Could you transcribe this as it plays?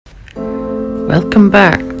Welcome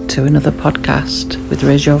back to another podcast with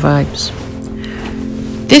Raise Your Vibes.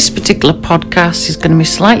 This particular podcast is going to be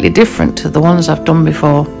slightly different to the ones I've done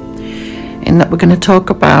before, in that we're going to talk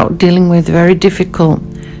about dealing with very difficult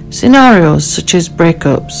scenarios such as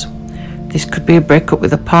breakups. This could be a breakup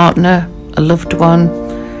with a partner, a loved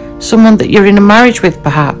one, someone that you're in a marriage with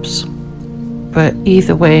perhaps. But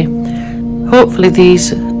either way, hopefully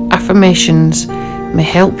these affirmations may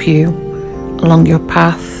help you along your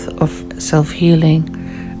path of self-healing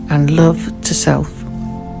and love to self.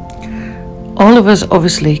 All of us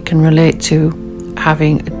obviously can relate to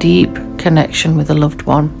having a deep connection with a loved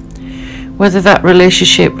one, whether that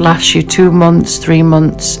relationship lasts you 2 months, 3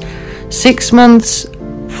 months, 6 months,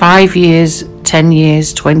 5 years, 10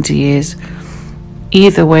 years, 20 years.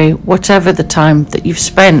 Either way, whatever the time that you've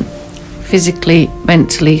spent physically,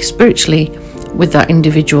 mentally, spiritually with that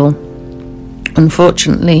individual,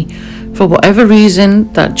 unfortunately, for whatever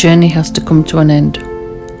reason, that journey has to come to an end.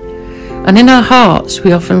 And in our hearts,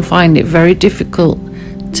 we often find it very difficult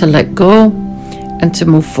to let go and to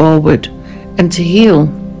move forward and to heal.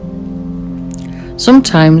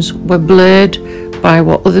 Sometimes we're blurred by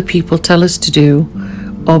what other people tell us to do,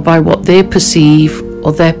 or by what they perceive,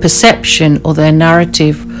 or their perception, or their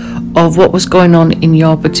narrative of what was going on in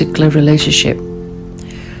your particular relationship.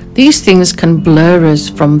 These things can blur us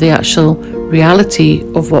from the actual reality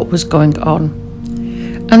of what was going on,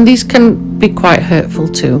 and these can be quite hurtful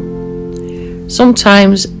too.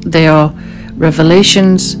 Sometimes they are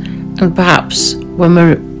revelations, and perhaps when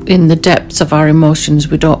we're in the depths of our emotions,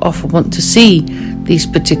 we don't often want to see these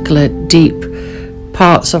particular deep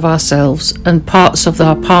parts of ourselves and parts of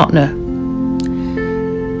our partner.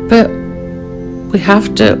 But we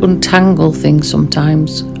have to untangle things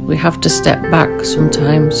sometimes. We have to step back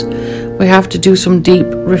sometimes. We have to do some deep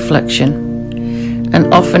reflection.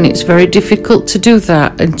 And often it's very difficult to do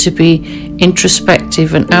that and to be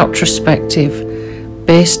introspective and outrospective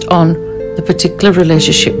based on the particular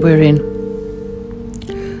relationship we're in.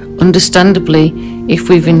 Understandably, if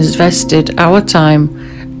we've invested our time,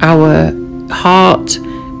 our heart,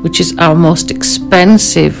 which is our most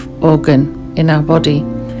expensive organ in our body,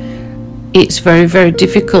 it's very, very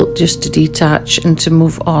difficult just to detach and to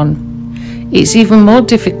move on. It's even more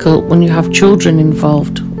difficult when you have children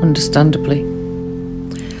involved, understandably.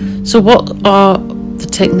 So what are the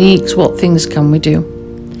techniques? What things can we do?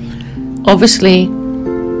 Obviously,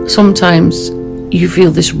 sometimes you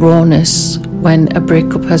feel this rawness when a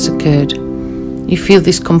breakup has occurred. You feel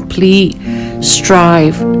this complete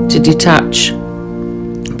strive to detach,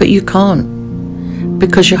 but you can't,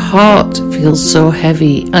 because your heart feels so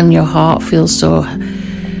heavy and your heart feels so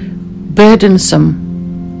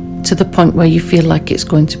burdensome to the point where you feel like it's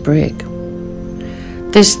going to break.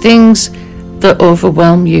 There's things that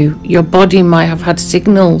overwhelm you. Your body might have had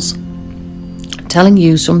signals telling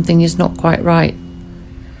you something is not quite right.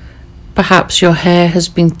 Perhaps your hair has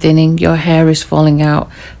been thinning, your hair is falling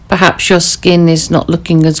out. Perhaps your skin is not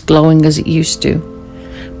looking as glowing as it used to.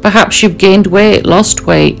 Perhaps you've gained weight, lost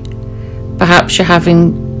weight. Perhaps you're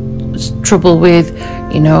having trouble with,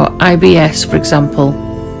 IBS, for example.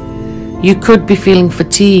 You could be feeling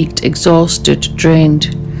fatigued, exhausted,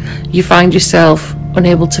 drained. You find yourself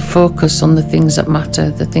unable to focus on the things that matter,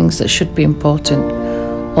 the things that should be important,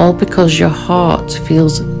 all because your heart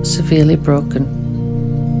feels severely broken.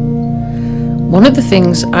 One of the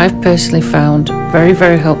things I've personally found very,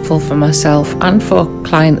 very helpful for myself and for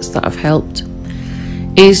clients that I've helped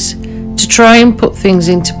is to try and put things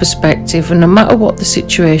into perspective, and no matter what the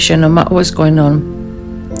situation, no matter what's going on,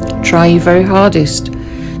 try your very hardest to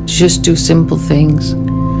just do simple things.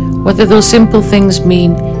 Whether those simple things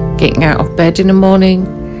mean getting out of bed in the morning,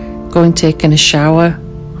 going taking a shower,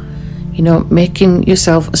 making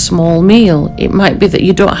yourself a small meal. It might be that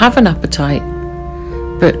you don't have an appetite,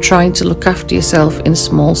 but trying to look after yourself in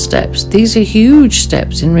small steps. These are huge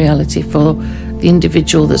steps in reality for the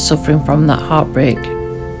individual that's suffering from that heartbreak.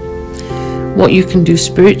 What you can do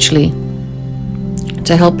spiritually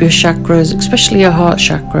to help your chakras, especially your heart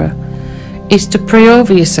chakra, is to pray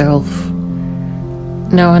over yourself.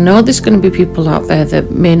 Now, I know there's going to be people out there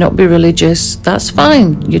that may not be religious. That's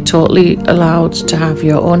fine. You're totally allowed to have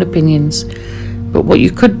your own opinions. But what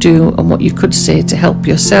you could do and what you could say to help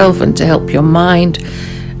yourself and to help your mind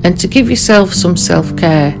and to give yourself some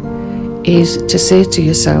self-care is to say to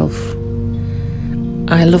yourself,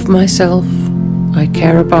 I love myself. I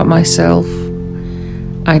care about myself.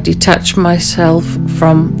 I detach myself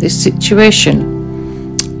from this situation,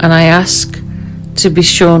 and I ask to be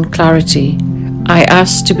shown clarity. I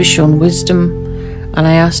ask to be shown wisdom, and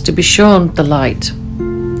I ask to be shown the light.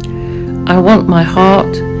 I want my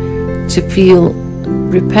heart to feel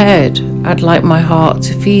repaired. I'd like my heart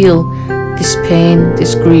to feel this pain,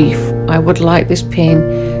 this grief. I would like this pain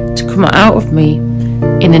to come out of me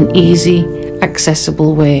in an easy,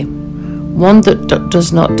 accessible way. One that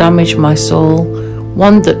does not damage my soul,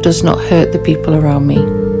 one that does not hurt the people around me.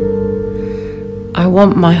 I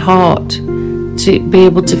want my heart to be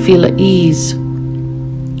able to feel at ease.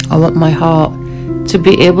 I want my heart to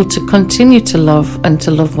be able to continue to love and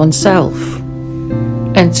to love oneself,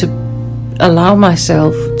 and to allow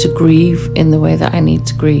myself to grieve in the way that I need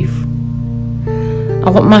to grieve. I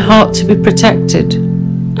want my heart to be protected.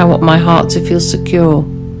 I want my heart to feel secure.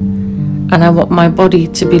 And I want my body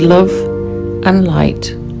to be love and light,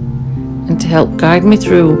 and to help guide me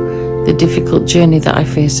through the difficult journey that I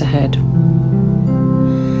face ahead.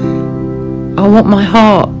 I want my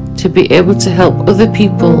heart to be able to help other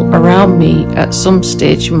people around me at some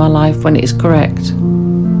stage in my life when it is correct.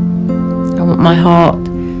 I want my heart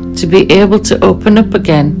to be able to open up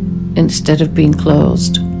again instead of being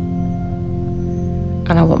closed.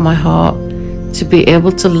 And I want my heart to be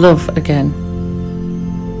able to love again.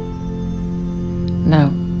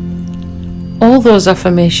 Now, all those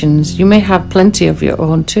affirmations, you may have plenty of your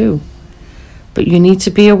own too, but you need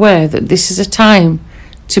to be aware that this is a time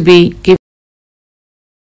to be given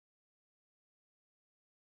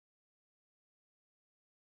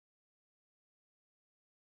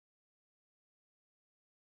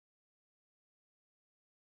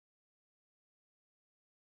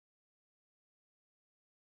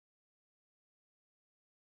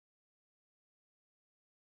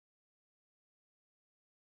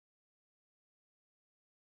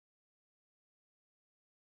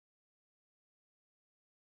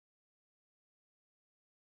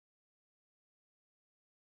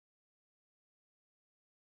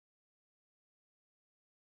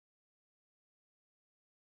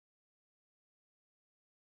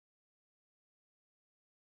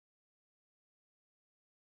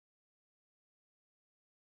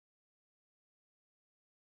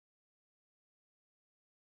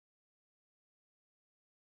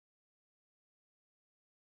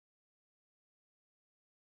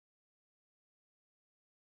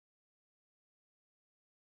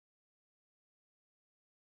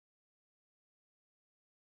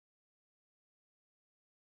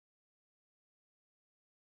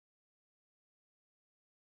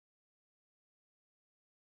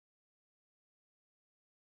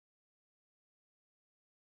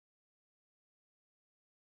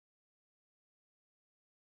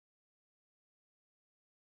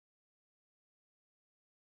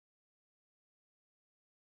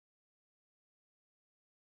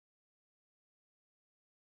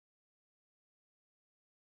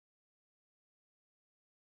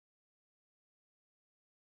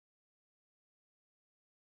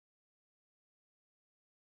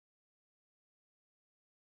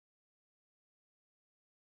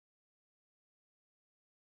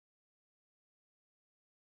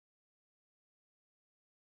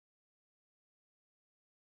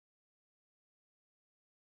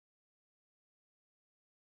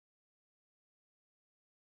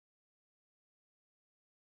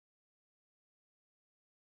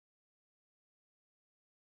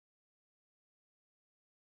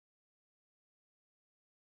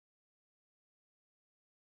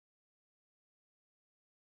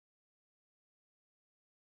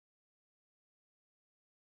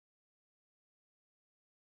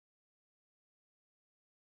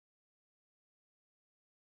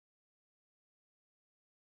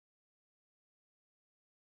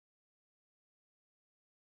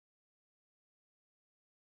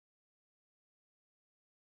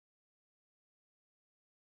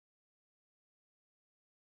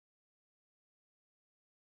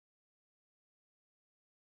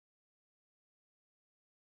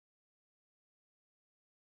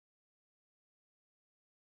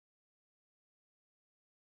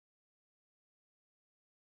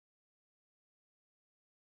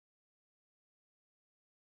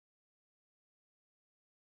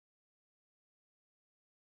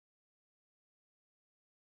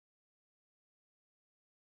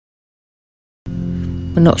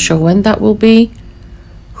We're not sure when that will be,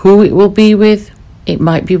 who it will be with. It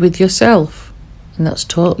might be with yourself, and that's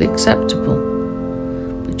totally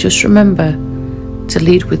acceptable. But just remember to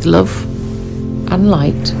lead with love and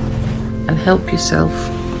light, and help yourself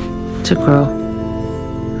to grow.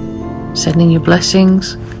 Sending you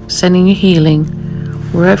blessings, sending you healing,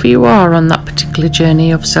 wherever you are on that particular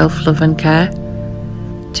journey of self-love and care.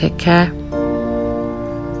 Take care.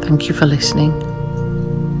 Thank you for listening.